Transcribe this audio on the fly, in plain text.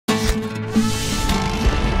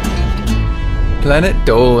Planet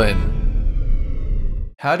Dolan.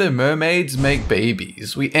 How do mermaids make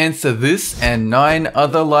babies? We answer this and 9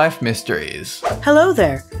 other life mysteries. Hello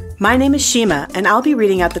there. My name is Shima, and I'll be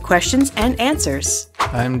reading out the questions and answers.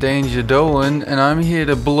 I'm Danger Dolan, and I'm here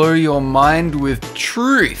to blow your mind with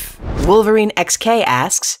truth. Wolverine XK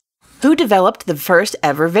asks, who developed the first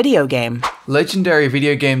ever video game? Legendary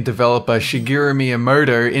video game developer Shigeru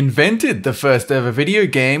Miyamoto invented the first ever video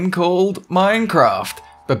game called Minecraft.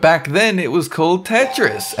 But back then it was called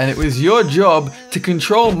Tetris, and it was your job to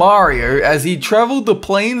control Mario as he traveled the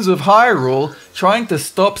plains of Hyrule trying to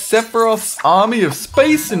stop Sephiroth's army of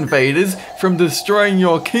space invaders from destroying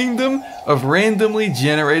your kingdom of randomly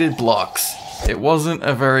generated blocks. It wasn't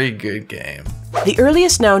a very good game. The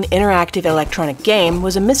earliest known interactive electronic game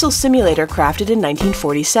was a missile simulator crafted in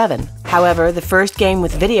 1947. However, the first game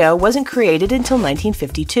with video wasn't created until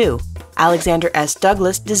 1952. Alexander S.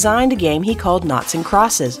 Douglas designed a game he called Noughts and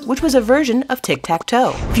Crosses, which was a version of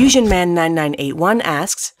tic-tac-toe. FusionMan9981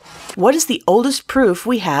 asks, what is the oldest proof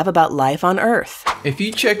we have about life on Earth? If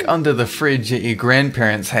you check under the fridge at your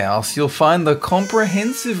grandparents' house, you'll find the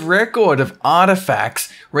comprehensive record of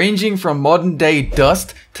artifacts ranging from modern-day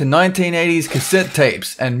dust to 1980s cassette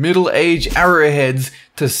tapes and middle-age arrowheads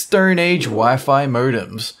to Stone-Age Wi-Fi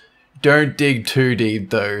modems. Don't dig too deep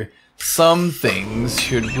though. Some things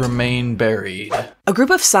should remain buried. A group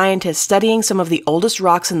of scientists studying some of the oldest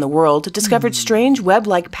rocks in the world discovered strange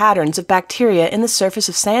web-like patterns of bacteria in the surface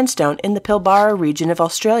of sandstone in the Pilbara region of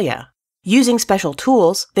Australia. Using special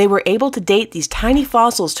tools, they were able to date these tiny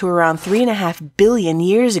fossils to around 3.5 billion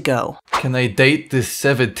years ago. Can they date this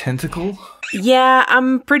severed tentacle? Yeah,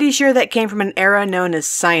 I'm pretty sure that came from an era known as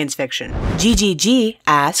science fiction. GGG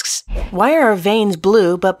asks, why are our veins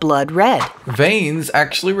blue but blood red? Veins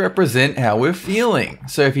actually represent how we're feeling.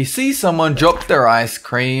 So if you see someone drop their ice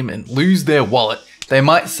cream and lose their wallet, they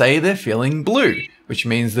might say they're feeling blue, which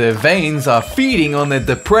means their veins are feeding on their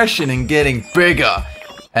depression and getting bigger.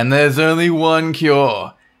 And there's only one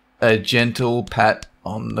cure: a gentle pat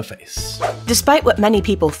on the face. Despite what many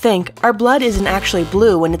people think, our blood isn't actually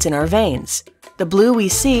blue when it's in our veins. The blue we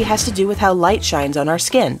see has to do with how light shines on our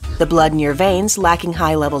skin. The blood in your veins, lacking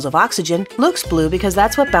high levels of oxygen, looks blue because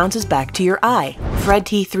that's what bounces back to your eye.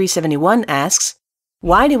 FredT371 asks,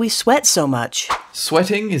 why do we sweat so much?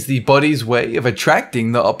 Sweating is the body's way of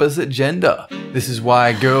attracting the opposite gender. This is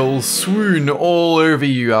why girls swoon all over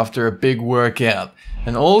you after a big workout.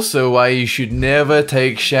 And also why you should never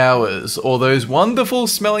take showers, or those wonderful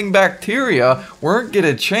smelling bacteria won't get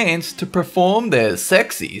a chance to perform their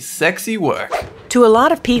sexy work. To a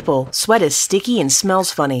lot of people, sweat is sticky and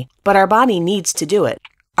smells funny, but our body needs to do it.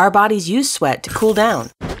 Our bodies use sweat to cool down.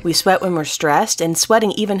 We sweat when we're stressed, and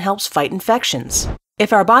sweating even helps fight infections.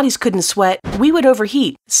 If our bodies couldn't sweat, we would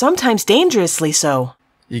overheat, sometimes dangerously so.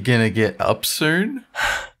 You gonna get up soon?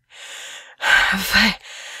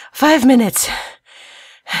 5 minutes.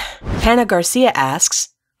 Hannah Garcia asks,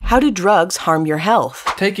 how do drugs harm your health?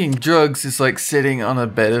 Taking drugs is like sitting on a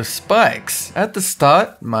bed of spikes. At the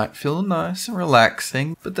start, it might feel nice and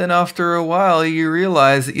relaxing, but then after a while you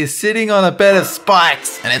realize that you're sitting on a bed of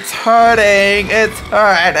spikes and it's hurting,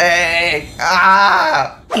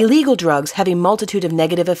 Ah! Illegal drugs have a multitude of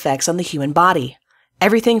negative effects on the human body.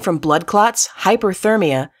 Everything from blood clots,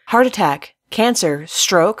 hyperthermia, heart attack, cancer,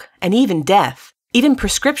 stroke, and even death. Even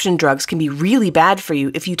prescription drugs can be really bad for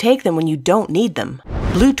you if you take them when you don't need them.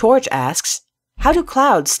 Blue Torch asks, how do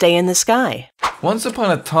clouds stay in the sky? Once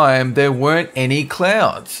upon a time, there weren't any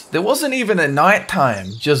clouds. There wasn't even a nighttime,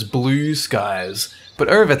 just blue skies. But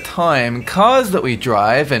over time, cars that we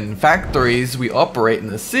drive and factories we operate in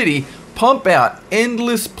the city pump out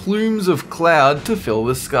endless plumes of cloud to fill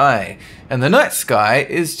the sky. And the night sky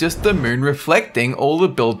is just the moon reflecting all the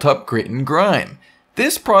built-up grit and grime.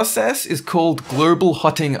 This process is called global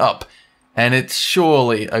hotting up, and it's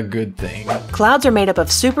surely a good thing. Clouds are made up of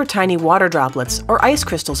super tiny water droplets, or ice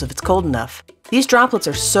crystals if it's cold enough. These droplets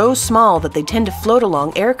are so small that they tend to float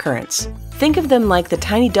along air currents. Think of them like the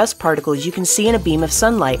tiny dust particles you can see in a beam of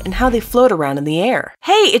sunlight and how they float around in the air.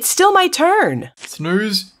 Hey, it's still my turn!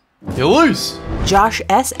 Snooze, you're loose! Josh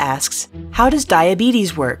S. asks, how does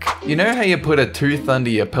diabetes work? You know how you put a tooth under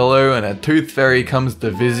your pillow and a tooth fairy comes to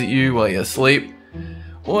visit you while you sleep?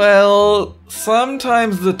 Well,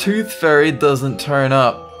 sometimes the tooth fairy doesn't turn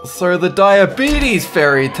up, so the diabetes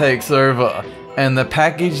fairy takes over, and the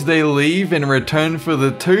package they leave in return for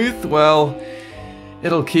the tooth, well,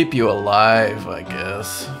 it'll keep you alive, I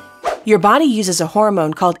guess. Your body uses a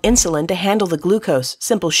hormone called insulin to handle the glucose,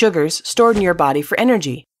 simple sugars, stored in your body for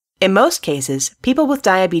energy. In most cases, people with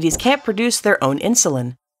diabetes can't produce their own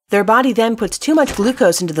insulin. Their body then puts too much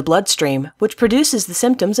glucose into the bloodstream, which produces the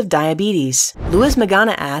symptoms of diabetes. Louis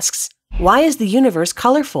Magana asks, why is the universe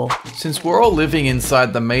colorful? Since we're all living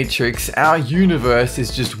inside the Matrix, our universe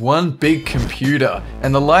is just one big computer,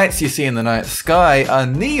 and the lights you see in the night sky are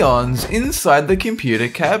neons inside the computer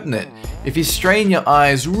cabinet. If you strain your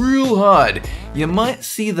eyes real hard, you might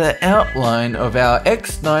see the outline of our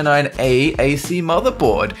X99A AC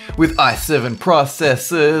motherboard with i7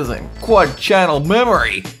 processors and quad-channel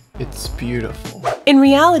memory. It's beautiful. In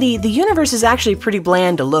reality, the universe is actually pretty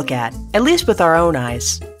bland to look at least with our own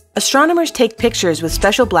eyes. Astronomers take pictures with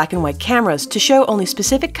special black and white cameras to show only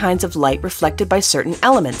specific kinds of light reflected by certain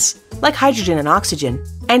elements, like hydrogen and oxygen,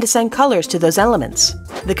 and assign colors to those elements.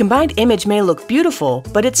 The combined image may look beautiful,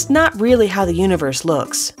 but it's not really how the universe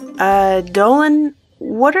looks. Dolan,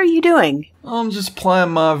 what are you doing? I'm just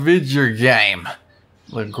playing my video game.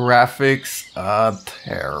 The graphics are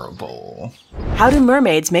terrible. How do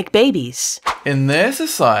mermaids make babies? In their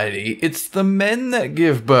society, it's the men that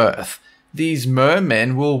give birth. These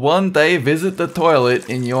mermen will one day visit the toilet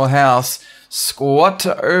in your house, squat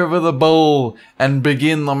over the bowl, and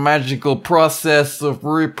begin the magical process of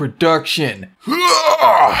reproduction.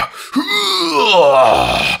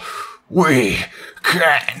 We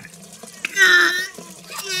can do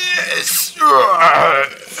this.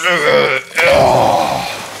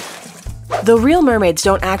 Though real mermaids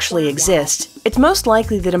don't actually exist, it's most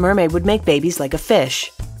likely that a mermaid would make babies like a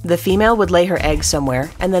fish. The female would lay her eggs somewhere,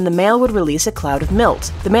 and then the male would release a cloud of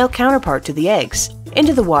milt, the male counterpart to the eggs,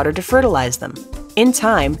 into the water to fertilize them. In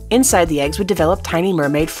time, inside the eggs would develop tiny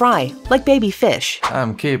mermaid fry, like baby fish.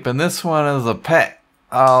 I'm keeping this one as a pet.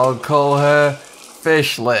 I'll call her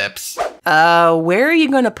Fish Lips. Where are you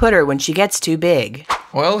gonna put her when she gets too big?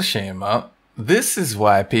 Well, Shima, this is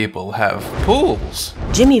why people have pools.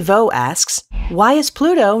 Jimmy Vo asks, why is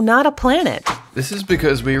Pluto not a planet? This is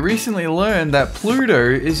because we recently learned that Pluto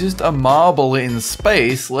is just a marble in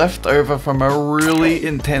space left over from a really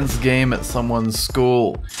intense game at someone's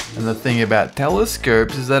school. And the thing about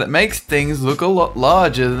telescopes is that it makes things look a lot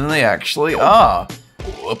larger than they actually are.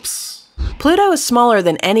 Whoops. Pluto is smaller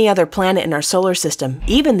than any other planet in our solar system,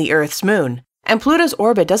 even the Earth's moon. And Pluto's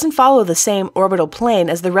orbit doesn't follow the same orbital plane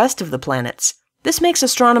as the rest of the planets. This makes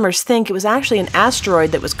astronomers think it was actually an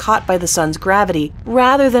asteroid that was caught by the sun's gravity,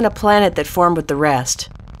 rather than a planet that formed with the rest.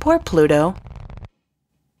 Poor Pluto.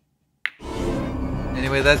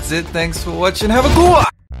 Anyway, that's it. Thanks for watching. Have a good one!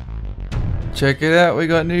 Check it out. We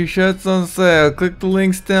got new shirts on sale. Click the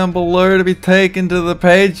links down below to be taken to the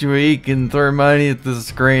page where you can throw money at the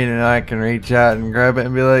screen and I can reach out and grab it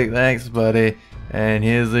and be like, thanks, buddy. And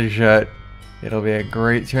here's the shirt. It'll be a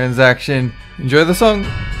great transaction. Enjoy the song.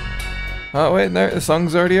 Oh wait, no, the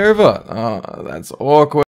song's already over. Oh, that's awkward.